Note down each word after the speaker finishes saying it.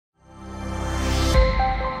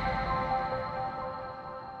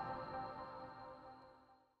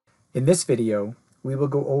In this video, we will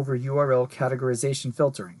go over URL categorization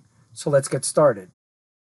filtering, so let's get started.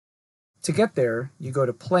 To get there, you go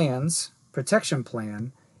to Plans, Protection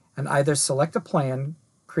Plan, and either select a plan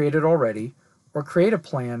created already, or create a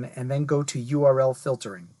plan and then go to URL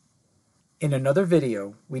filtering. In another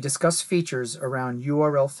video, we discuss features around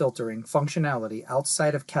URL filtering functionality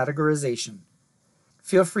outside of categorization.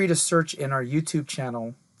 Feel free to search in our YouTube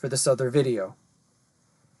channel for this other video.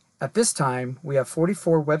 At this time, we have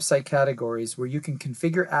 44 website categories where you can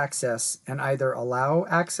configure access and either allow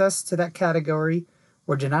access to that category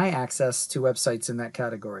or deny access to websites in that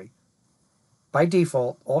category. By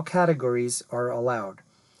default, all categories are allowed.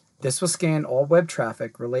 This will scan all web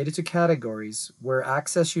traffic related to categories where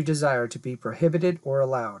access you desire to be prohibited or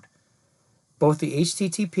allowed. Both the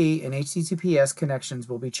HTTP and HTTPS connections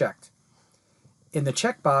will be checked. In the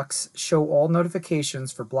checkbox, Show All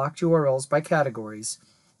Notifications for blocked URLs by categories,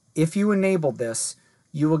 if you enable this,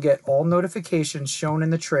 you will get all notifications shown in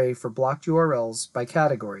the tray for blocked URLs by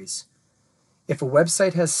categories. If a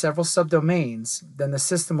website has several subdomains, then the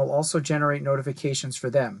system will also generate notifications for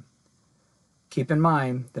them. Keep in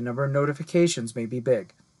mind, the number of notifications may be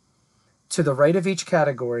big. To the right of each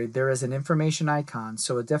category, there is an information icon,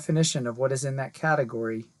 so a definition of what is in that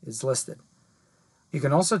category is listed. You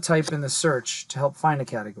can also type in the search to help find a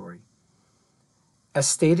category. As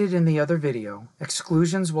stated in the other video,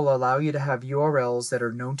 exclusions will allow you to have URLs that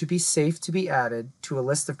are known to be safe to be added to a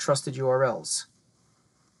list of trusted URLs.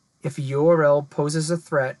 If a URL poses a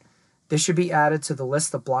threat, this should be added to the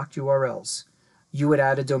list of blocked URLs. You would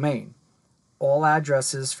add a domain. All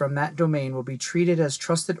addresses from that domain will be treated as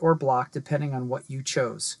trusted or blocked depending on what you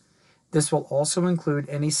chose. This will also include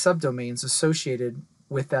any subdomains associated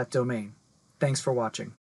with that domain. Thanks for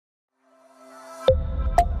watching.